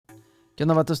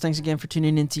GetLowered, thanks again for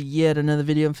tuning into yet another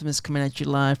video. Infamous coming at you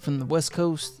live from the West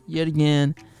Coast yet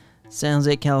again, San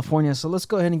Jose, California. So let's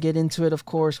go ahead and get into it. Of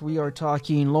course, we are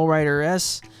talking Lowrider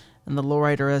S and the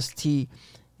Lowrider ST.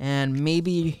 And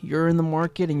maybe you're in the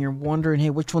market and you're wondering, hey,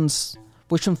 which one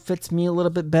fits me a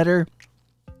little bit better?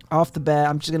 Off the bat,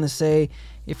 I'm just gonna say,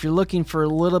 if you're looking for a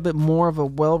little bit more of a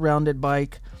well-rounded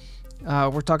bike,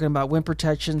 we're talking about wind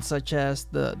protection such as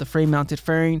the frame-mounted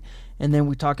fairing, and then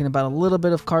we're talking about a little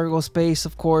bit of cargo space,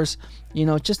 of course, you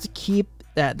know, just to keep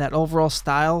that overall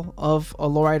style of a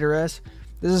Lowrider S.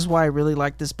 This is why I really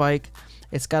like this bike.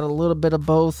 It's got a little bit of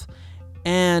both,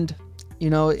 and you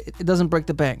know, it doesn't break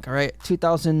the bank. All right,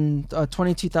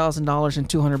 $22,000 and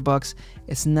 $200.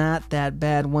 It's not that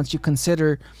bad once you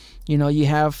consider, you know, you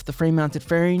have the frame-mounted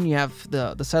fairing, you have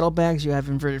the saddlebags, you have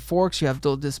inverted forks, you have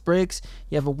dual disc brakes,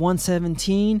 you have a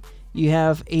 117, you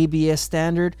have ABS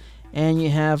standard, and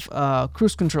you have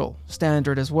cruise control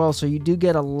standard as well. So you do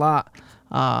get a lot,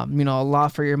 you know, a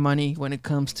lot for your money when it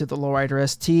comes to the Lowrider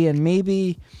ST. And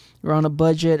maybe you're on a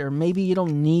budget, or maybe you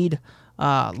don't need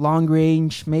long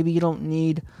range, maybe you don't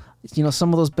need, you know,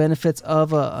 some of those benefits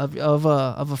of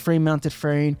a frame-mounted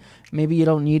fairing. Maybe you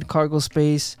don't need cargo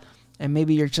space, and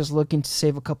maybe you're just looking to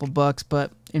save a couple bucks.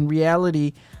 But in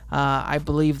reality, I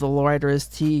believe the Lowrider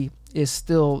ST is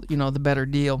still, you know, the better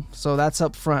deal. So that's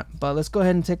up front. But let's go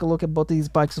ahead and take a look at both of these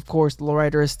bikes. Of course, the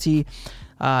Lowrider ST,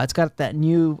 it's got that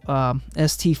new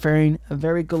ST fairing, a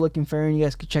very good looking fairing. You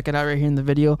guys can check it out right here in the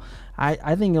video.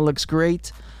 I think it looks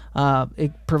great.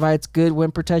 It provides good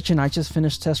wind protection. I just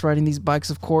finished test riding these bikes,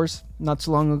 of course, not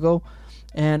too long ago,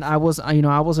 and I was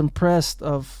impressed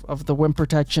of the wind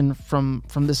protection from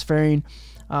this fairing,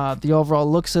 the overall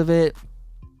looks of it,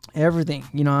 everything.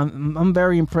 You know, I'm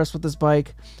very impressed with this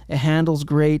bike. It handles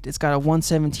great. It's got a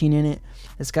 117 in it.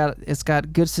 It's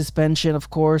got good suspension,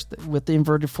 of course, with the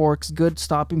inverted forks, good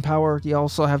stopping power. You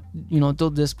also have, you know,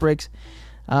 dual disc brakes.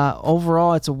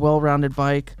 Overall, it's a well-rounded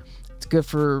bike. It's good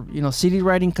for, you know, city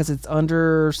riding because it's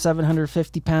under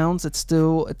 750 pounds. It's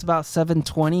about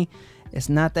 720. It's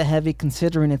not that heavy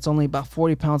considering it's only about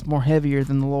 40 pounds more heavier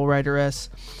than the Lowrider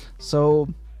S. So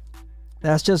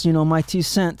that's just, you know, my 2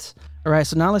 cents. All right,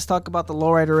 so now let's talk about the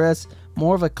Lowrider S.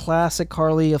 More of a classic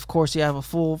Harley. Of course, you have a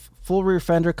full rear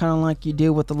fender, kind of like you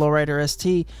do with the Lowrider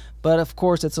ST, but of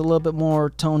course it's a little bit more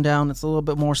toned down. It's a little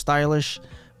bit more stylish,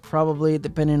 probably,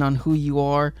 depending on who you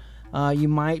are. You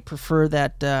might prefer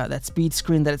that speed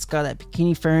screen that it's got, that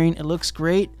bikini fairing. It looks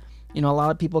great. You know, a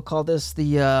lot of people call this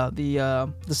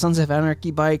the Sons of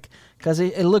Anarchy bike because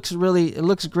it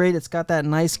looks great. It's got that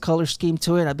nice color scheme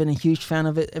to it. I've been a huge fan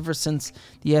of it ever since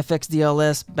the FX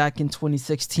DLS back in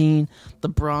 2016. The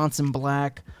bronze and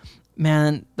black,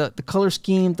 man, the color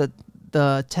scheme,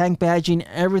 the tank badging,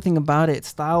 everything about it,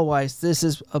 style wise, this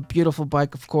is a beautiful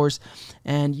bike, of course.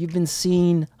 And you've been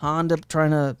seeing Honda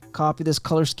trying to copy this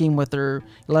color scheme with their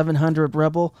 1100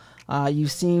 Rebel.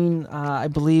 You've seen, I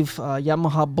believe,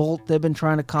 Yamaha Bolt. They've been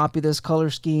trying to copy this color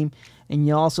scheme, and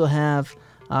you also have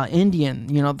Indian.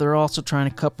 You know, they're also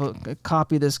trying to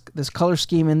copy this color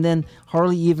scheme, and then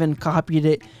Harley even copied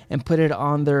it and put it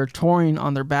on their touring,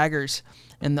 on their baggers,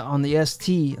 and on the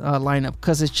ST lineup,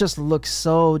 because it just looks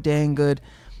so dang good.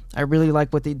 I really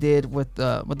like what they did with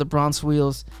the bronze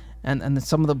wheels and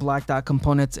some of the black dot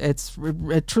components.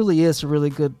 It truly is a really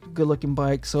good looking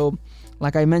bike. So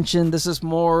like I mentioned, this is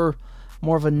more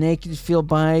of a naked feel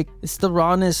bike. It's the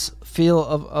rawness feel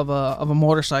of a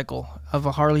motorcycle, of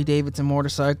a Harley-Davidson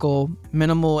motorcycle.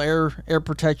 Minimal air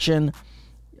protection,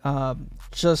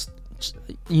 just,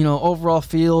 you know, overall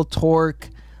feel, torque.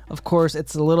 Of course,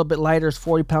 it's a little bit lighter. It's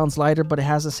 40 pounds lighter, but it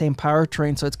has the same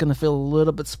powertrain, so it's going to feel a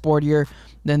little bit sportier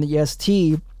than the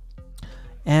ST.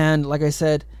 And like I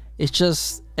said, it's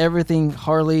just everything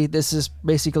Harley. This is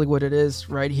basically what it is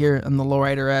right here on the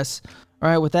Lowrider S. All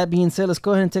right, with that being said, let's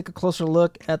go ahead and take a closer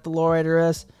look at the Lowrider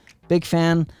S. Big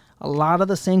fan. A lot of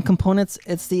the same components.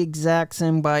 It's the exact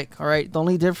same bike. All right, the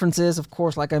only difference is, of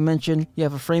course, like I mentioned, you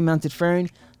have a frame-mounted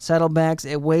fairing, saddlebags.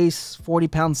 It weighs 40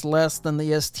 pounds less than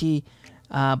the ST.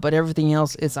 But everything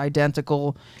else is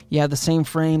identical. You have the same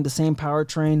frame, the same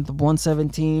powertrain, the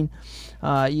 117.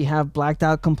 You have blacked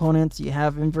out components. You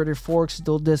have inverted forks,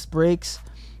 dual disc brakes.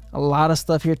 A lot of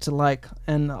stuff here to like.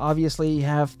 And obviously you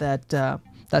have that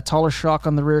taller shock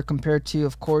on the rear compared to,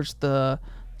 of course, the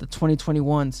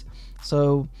 2021s.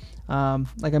 So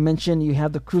like I mentioned, you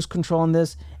have the cruise control on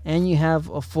this, and you have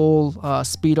a full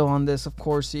speedo on this. Of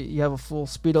course, you have a full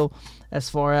speedo. As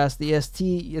far as the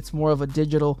ST, it's more of a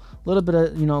digital, a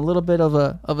little bit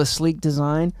of a sleek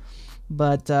design.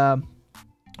 But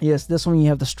yes, this one you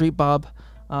have the Street Bob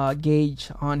gauge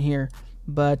on here.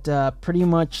 but pretty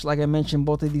much like I mentioned,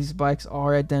 both of these bikes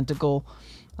are identical.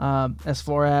 As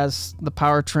far as the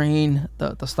powertrain,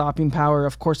 the stopping power,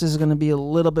 of course this is going to be a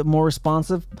little bit more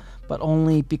responsive, but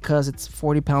only because it's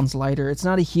 40 pounds lighter. It's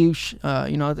not a huge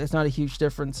it's not a huge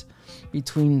difference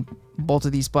between both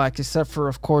of these bikes, except for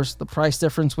of course the price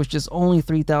difference, which is only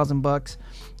 $3,000.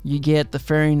 You get the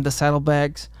fairing, the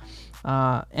saddlebags,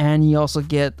 and you also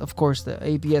get of course the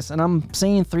ABS. And I'm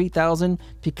saying 3,000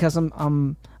 because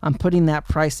I'm putting that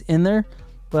price in there.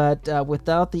 But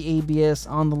without the ABS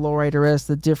on the Lowrider S,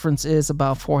 the difference is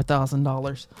about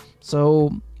 $4,000.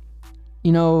 So,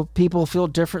 you know, people feel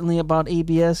differently about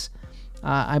ABS.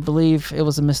 I believe it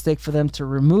was a mistake for them to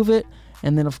remove it,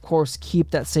 and then of course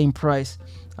keep that same price.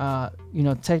 You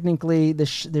know, technically this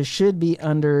should be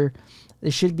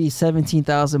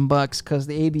 17,000 bucks, because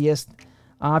the ABS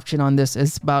option on this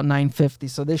is about $950.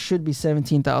 So this should be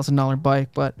 $17,000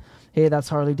 bike. But hey, that's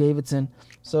Harley-Davidson.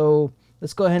 So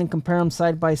let's go ahead and compare them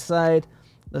side by side.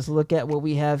 Let's look at what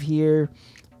we have here.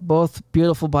 Both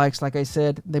beautiful bikes, like I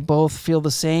said. They both feel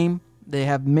the same. They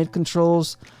have mid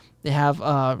controls. They have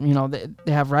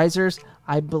they have risers.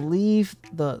 I believe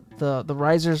the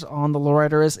risers on the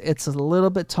Lowrider is it's a little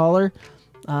bit taller.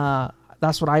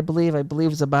 That's what I believe. I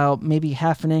believe it's about maybe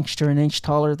half an inch to an inch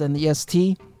taller than the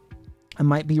ST. I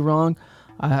might be wrong.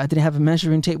 I didn't have a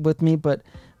measuring tape with me, but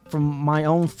from my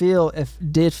own feel, it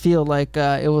did feel like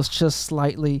it was just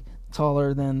slightly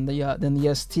taller than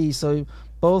the ST. So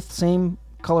both same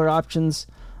color options.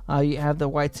 You have the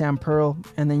white sand pearl,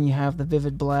 and then you have the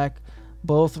vivid black.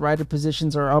 Both rider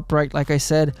positions are upright, like I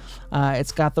said.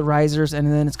 It's got the risers,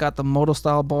 and then it's got the moto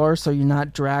style bars, so you're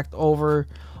not dragged over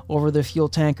the fuel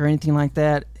tank or anything like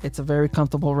that. It's a very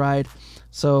comfortable ride.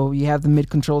 So you have the mid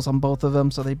controls on both of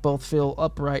them, so they both feel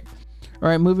upright. All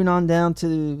right, moving on down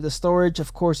to the storage.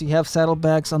 Of course, you have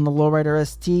saddlebags on the Lowrider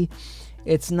ST.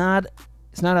 It's not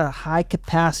a high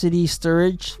capacity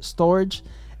storage.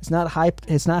 It's not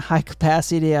high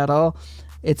capacity at all.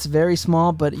 It's very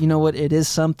small, but you know what? It is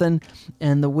something.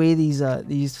 And the way these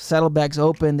saddlebags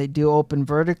open, they do open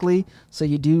vertically, so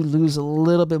you do lose a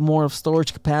little bit more of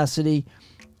storage capacity,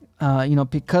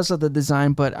 because of the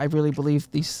design. But I really believe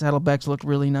these saddlebags look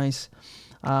really nice.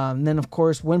 And then of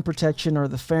course, wind protection or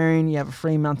the fairing. You have a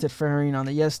frame-mounted fairing on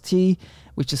the ST,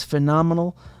 which is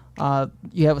phenomenal.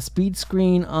 You have a speed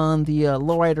screen on the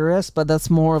Lowrider S, but that's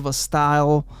more of a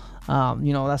style.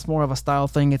 That's more of a style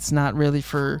thing. It's not really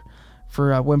for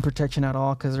wind protection at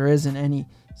all, because there isn't any.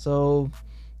 So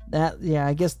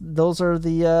I guess those are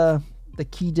the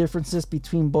key differences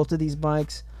between both of these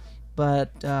bikes.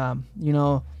 But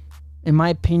in my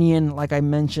opinion, like I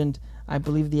mentioned, I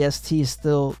believe the ST is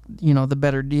still the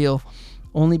better deal,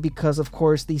 only because of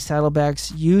course these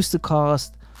saddlebags used to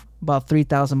cost about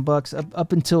 $3,000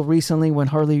 up until recently, when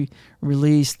Harley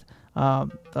released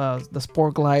the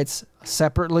sport glides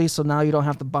separately. So now you don't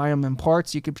have to buy them in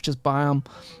parts. You could just buy them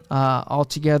all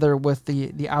together with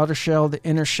the outer shell, the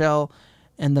inner shell,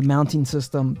 and the mounting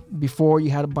system. Before,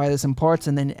 you had to buy this in parts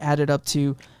and then add it up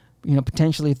to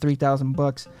potentially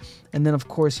 $3,000. And then of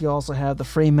course you also have the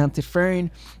frame mounted fairing.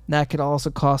 That could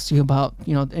also cost you about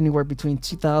anywhere between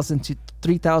 $2,000 to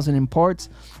 $3,000 in parts.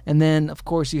 And then of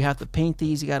course you have to paint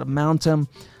these. You got to mount them.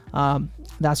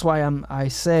 That's why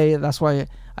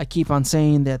I keep on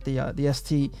saying that the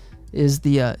ST is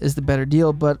the better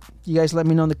deal. But you guys let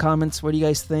me know in the comments, what do you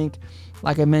guys think?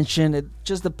 Like I mentioned, it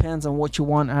just depends on what you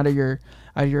want out of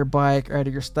your bike, or out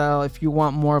of your style. If you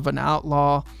want more of an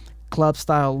outlaw club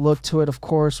style look to it, of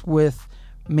course, with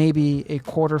maybe a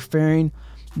quarter fairing,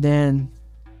 then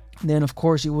of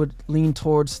course you would lean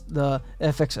towards the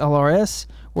FXLRS,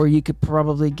 where you could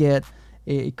probably get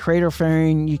a crater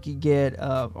fairing, you could get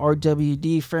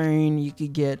RWD fairing, you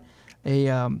could get a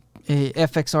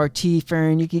FXRT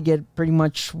fairing, you could get pretty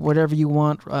much whatever you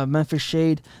want. Memphis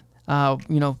shade,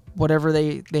 whatever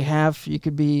they have. You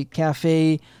could be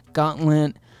cafe,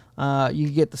 gauntlet. You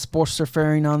get the Sportster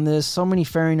fairing on this. So many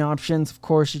fairing options. Of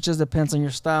course, it just depends on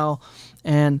your style,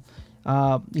 and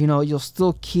you'll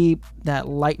still keep that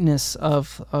lightness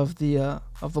of the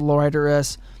Lowrider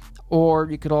S. Or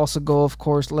you could also go, of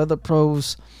course, Leather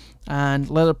Pros, and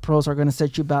Leather Pros are going to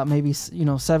set you about maybe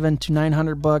 $700 to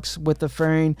 $900 with the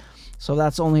fairing. So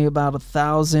that's only about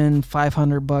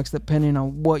 $1,500 depending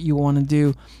on what you want to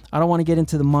do. I don't want to get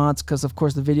into the mods, because of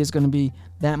course the video is going to be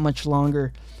that much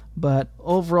longer. But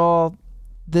overall,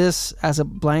 this as a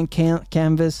blank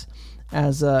canvas,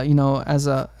 as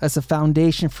a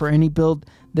foundation for any build,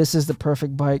 this is the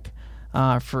perfect bike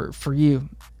for you.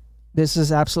 This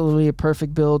is absolutely a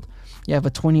perfect build. You have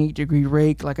a 28-degree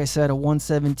rake, like I said, a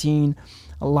 117,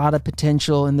 a lot of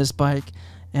potential in this bike.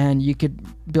 and you could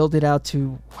build it out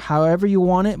to however you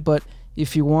want it. But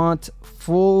if you want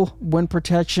full wind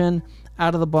protection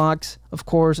out of the box, of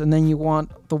course, and then you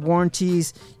want the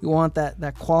warranties, you want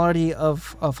that quality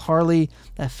of Harley,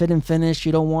 that fit and finish.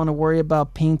 You don't want to worry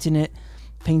about painting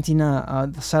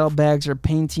the saddlebags, or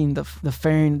painting the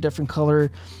fairing a different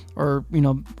color, or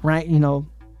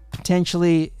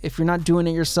potentially, if you're not doing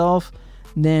it yourself,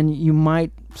 then you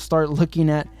might start looking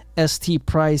at ST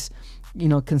price,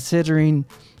 considering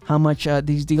how much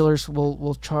these dealers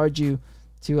will charge you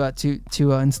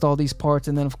to install these parts.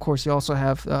 And then of course you also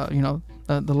have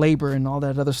the labor and all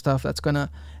that other stuff that's gonna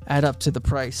add up to the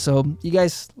price. So you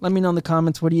guys, let me know in the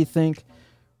comments, what do you think?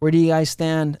 Where do you guys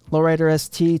stand? Lowrider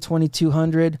ST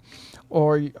 2200,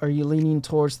 or are you leaning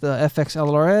towards the FX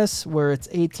LRS where it's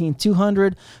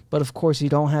 18200, but of course you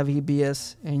don't have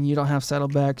EBS and you don't have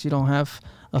saddlebags, you don't have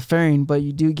a fairing, but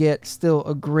you do get still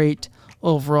a great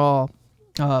overall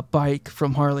bike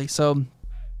from Harley. So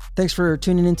thanks for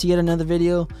tuning in to yet another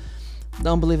video.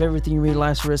 Don't believe everything you read.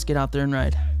 Life's a risk. Get out there and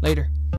ride. Later.